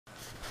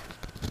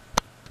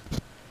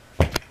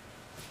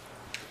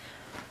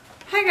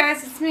Hi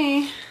guys, it's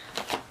me.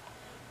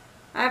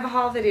 I have a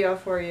haul video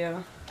for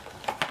you.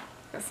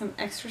 Got some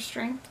extra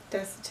strength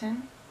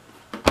Desitin,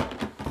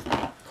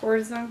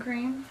 cortisone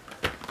cream,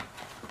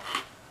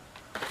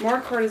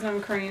 more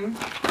cortisone cream,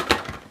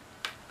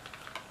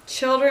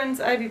 children's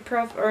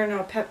ibuprofen, or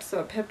no,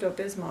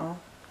 Pepto-Bismol,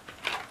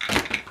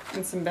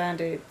 and some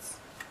Band-Aids.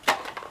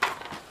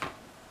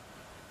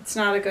 It's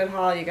not a good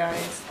haul, you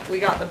guys.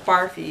 We got the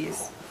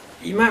barfies.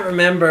 You might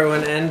remember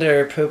when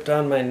Ender pooped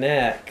on my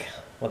neck.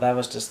 Well, that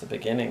was just the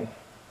beginning.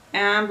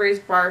 Ambry's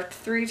barfed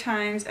 3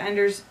 times.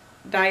 Ender's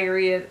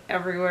diarrhea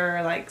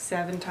everywhere like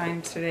 7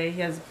 times today.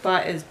 His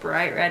butt is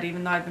bright red,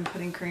 even though I've been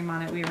putting cream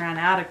on it. We ran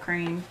out of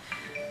cream.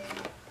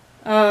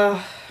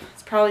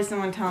 It's probably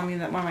someone telling me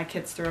that one of my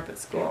kids threw up at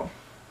school.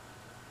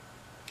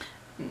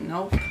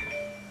 Nope.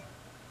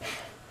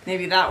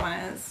 Maybe that one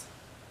is.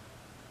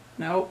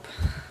 Nope.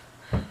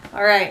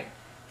 Alright,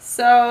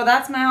 so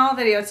that's my haul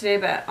video today,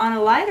 but on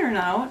a lighter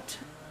note,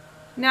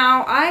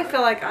 now I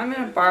feel like I'm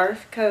gonna barf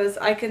because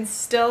I can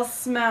still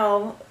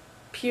smell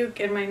puke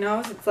in my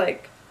nose. It's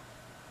like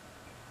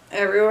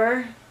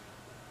everywhere.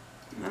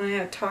 And I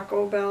had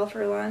Taco Bell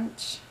for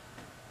lunch.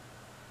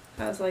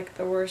 That was like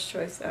the worst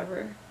choice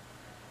ever.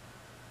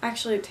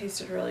 Actually, it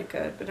tasted really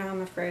good, but now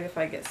I'm afraid if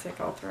I get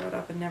sick I'll throw it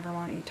up and never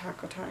want to eat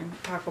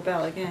Taco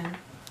Bell again.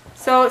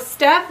 So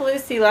Steph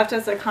Lucy left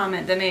us a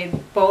comment that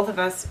made both of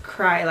us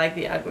cry like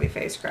the ugly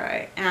face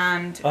cry,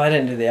 and oh, I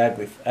didn't do the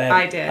ugly.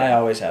 I did. I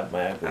always have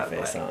my ugly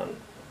face on.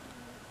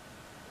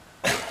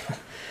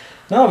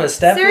 No, but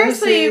Steph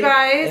seriously, Lucy, you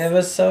guys, it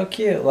was so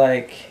cute.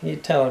 Like, you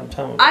tell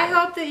them. I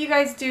hope that you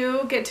guys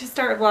do get to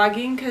start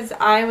vlogging because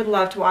I would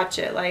love to watch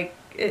it. Like,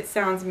 it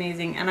sounds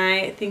amazing, and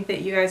I think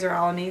that you guys are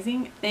all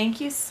amazing. Thank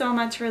you so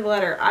much for the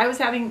letter. I was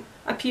having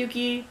a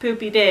pukey,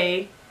 poopy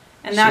day.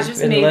 And that just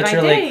made my day. She's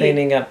been literally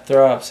cleaning up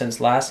throw up since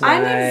last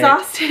night. I'm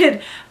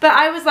exhausted. But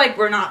I was like,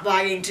 we're not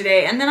vlogging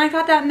today. And then I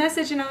got that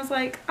message and I was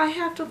like, I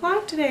have to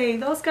vlog today.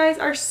 Those guys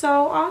are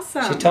so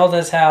awesome. She told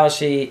us how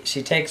she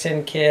takes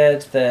in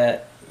kids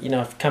that, you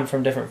know, come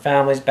from different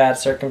families, bad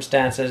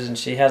circumstances. And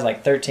she has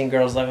like 13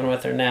 girls living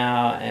with her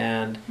now.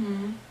 And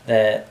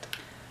that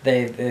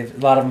a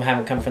lot of them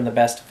haven't come from the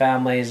best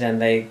families.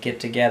 And they get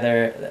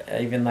together,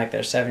 even like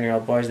their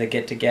 7-year-old boys, they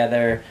get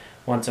together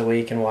once a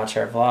week and watch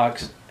our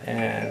vlogs.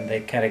 And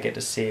they kind of get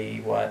to see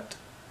what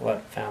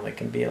family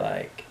can be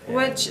like.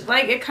 Which,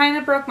 like, it kind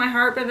of broke my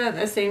heart, but at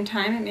the same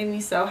time, it made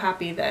me so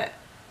happy that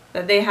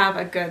they have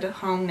a good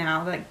home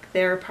now. Like,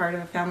 they're part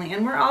of a family,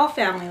 and we're all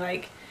family.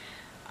 Like,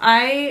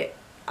 I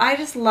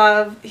just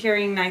love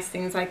hearing nice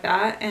things like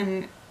that,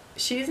 and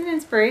she's an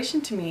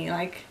inspiration to me.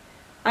 Like,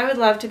 I would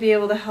love to be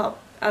able to help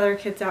other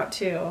kids out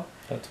too.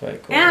 That's very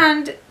cool.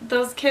 And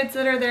those kids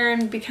that are there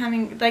and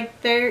becoming, like,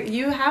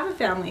 you have a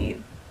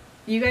family.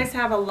 You guys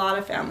have a lot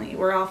of family.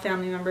 We're all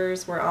family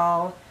members. We're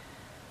all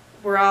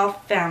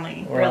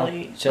family,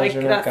 really. Like,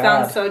 that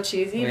sounds so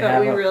cheesy,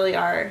 but we really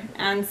are.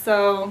 And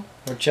so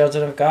we're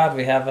children of God.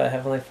 We have a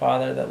Heavenly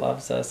Father that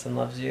loves us and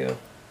loves you.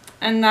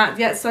 And that,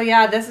 yeah, so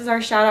yeah, this is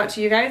our shout out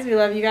to you guys. We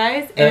love you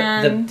guys.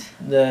 And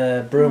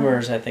the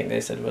Broomers, I think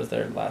they said was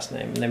their last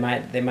name. They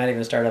might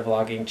even start a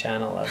vlogging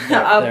channel of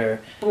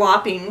their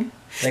blopping.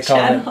 They call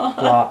it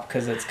blop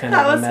because it's kind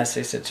of a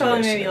messy situation.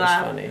 Totally made me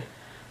laugh. Funny.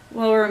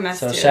 Well, we're a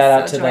mess so too.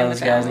 Shout out to those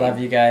guys. Love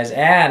you guys.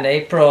 And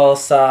April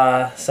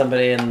saw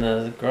somebody in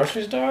the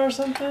grocery store or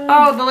something.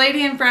 Oh, the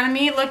lady in front of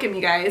me. Look at me,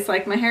 guys.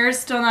 Like, my hair is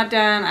still not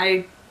done.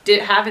 I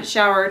haven't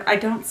showered. I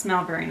don't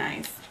smell very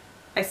nice.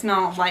 I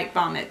smell like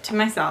vomit to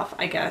myself,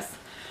 I guess.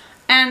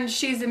 And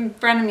she's in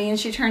front of me, and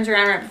she turns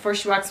around right before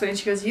she walks away, and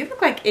she goes, "You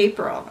look like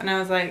April." And I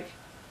was like,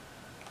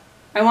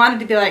 I wanted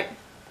to be like,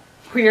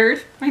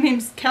 weird. My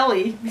name's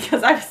Kelly,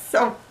 because I was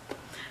so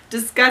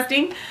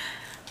disgusting.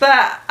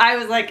 But I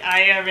was like,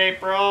 I am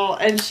April.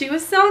 And she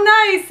was so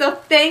nice. So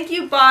thank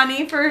you,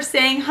 Bonnie, for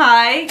saying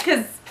hi.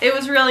 Because it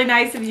was really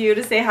nice of you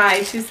to say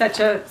hi to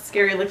such a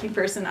scary looking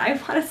person. I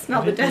want to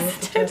smell the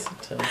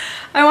Desitin.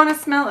 I want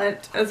to smell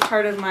it as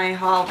part of my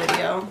haul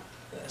video.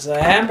 So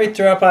Ambry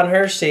threw up on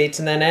her sheets,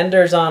 and then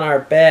Ender's on our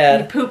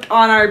bed. He pooped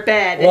on our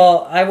bed.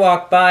 Well, I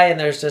walk by, and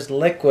there's just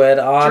liquid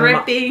on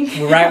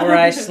dripping right where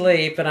I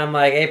sleep, and I'm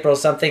like, April,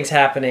 something's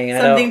happening.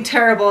 And something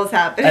terrible is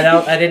happening.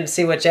 I didn't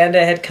see which end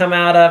it had come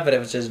out of, but it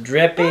was just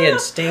drippy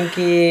and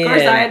stinky. Of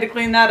course, I had to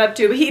clean that up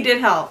too, but he did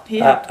help. He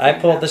helped. I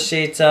pulled the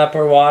sheets up,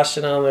 we're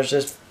washing them. There's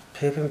just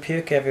poop and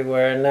puke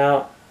everywhere, and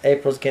now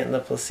April's getting the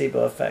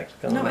placebo effect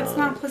going on. No, it's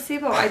not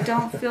placebo. I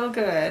don't feel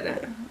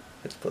good.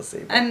 It's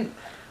placebo. And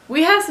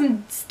we have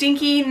some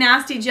stinky,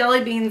 nasty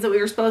jelly beans that we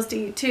were supposed to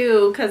eat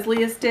too, because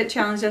Leah Stitt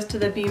challenged us to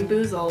the Bean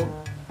Boozled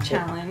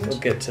challenge. We'll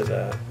get to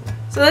that.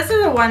 So this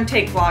is a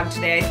one-take vlog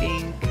today, I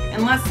think,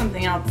 unless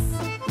something else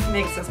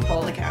makes us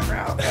pull the camera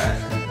out.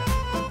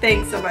 But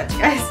thanks so much,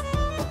 guys.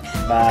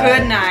 Bye.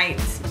 Good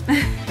night.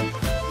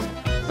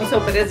 Let's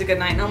hope it is a good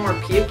night. No more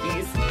pukies.